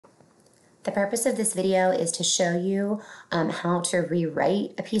The purpose of this video is to show you how to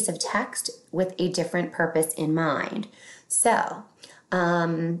rewrite a piece of text with a different purpose in mind. So,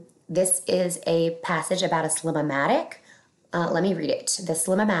 this is a passage about a Slim-O-Matic. Let me read it. The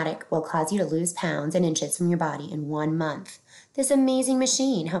Slim-O-Matic will cause you to lose pounds and inches from your body in 1 month. This amazing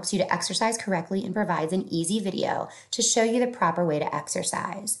machine helps you to exercise correctly and provides an easy video to show you the proper way to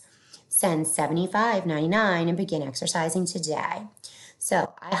exercise. Send $75.99 and begin exercising today.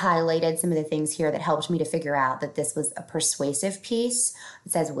 So I highlighted some of the things here that helped me to figure out that this was a persuasive piece.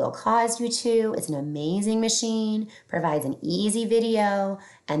 It says will cause you to. It's an amazing machine, provides an easy video,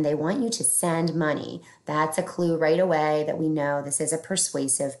 and they want you to send money. That's a clue right away that we know this is a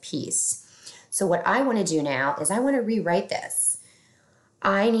persuasive piece. So what I want to do now is I want to rewrite this.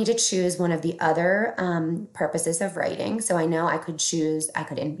 I need to choose one of the other purposes of writing. So I know I could use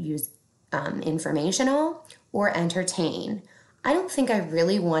informational or entertain. I don't think I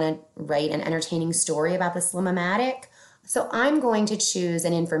really want to write an entertaining story about the Slim-O-Matic, so I'm going to choose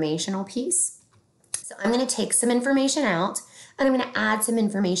an informational piece. So I'm going to take some information out, and I'm going to add some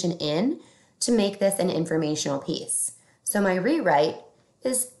information in to make this an informational piece. So my rewrite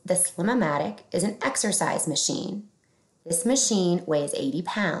is the Slim-O-Matic is an exercise machine. This machine weighs 80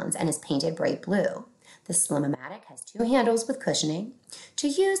 pounds and is painted bright blue. The Slim-O-Matic has 2 handles with cushioning. To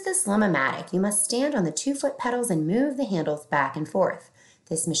use the Slim-O-Matic, you must stand on the 2 foot pedals and move the handles back and forth.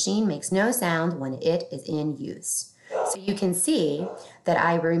 This machine makes no sound when it is in use. So you can see that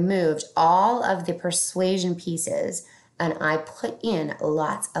I removed all of the persuasion pieces and I put in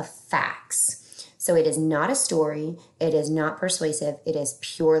lots of facts. So it is not a story, it is not persuasive, it is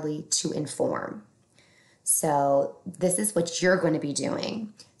purely to inform. So this is what you're going to be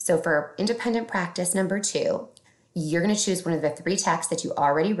doing. So for independent practice number 2, you're going to choose one of the 3 texts that you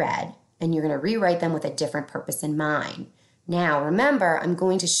already read, and you're going to rewrite them with a different purpose in mind. Now, remember, I'm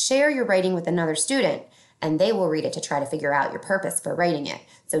going to share your writing with another student, and they will read it to try to figure out your purpose for writing it.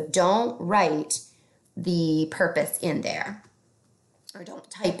 So don't write the purpose in there, or don't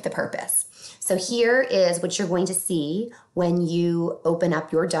type the purpose. So here is what you're going to see when you open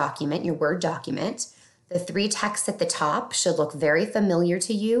up your document, your Word document. The 3 texts at the top should look very familiar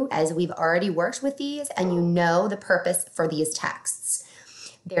to you as we've already worked with these and you know the purpose for these texts.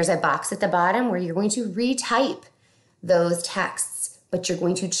 There's a box at the bottom where you're going to retype those texts, but you're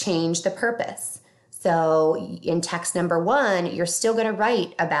going to change the purpose. So in text number 1, you're still going to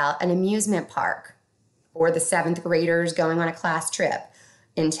write about an amusement park or the 7th graders going on a class trip.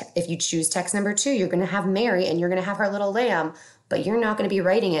 And if you choose text number 2, you're going to have Mary and you're going to have her little lamb, but you're not going to be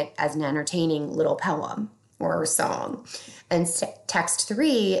writing it as an entertaining little poem or a song. And text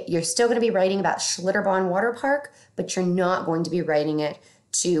 3, you're still going to be writing about Schlitterbahn Water Park, but you're not going to be writing it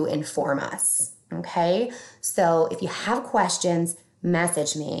to inform us, okay? So if you have questions,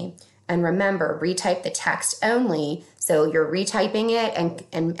 message me. And remember, retype the text only, so you're retyping it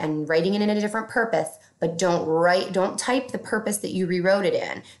and writing it in a different purpose, but don't type the purpose that you rewrote it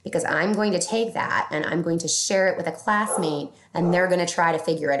in, because I'm going to take that and I'm going to share it with a classmate and they're going to try to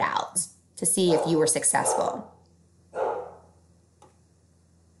figure it out to see if you were successful.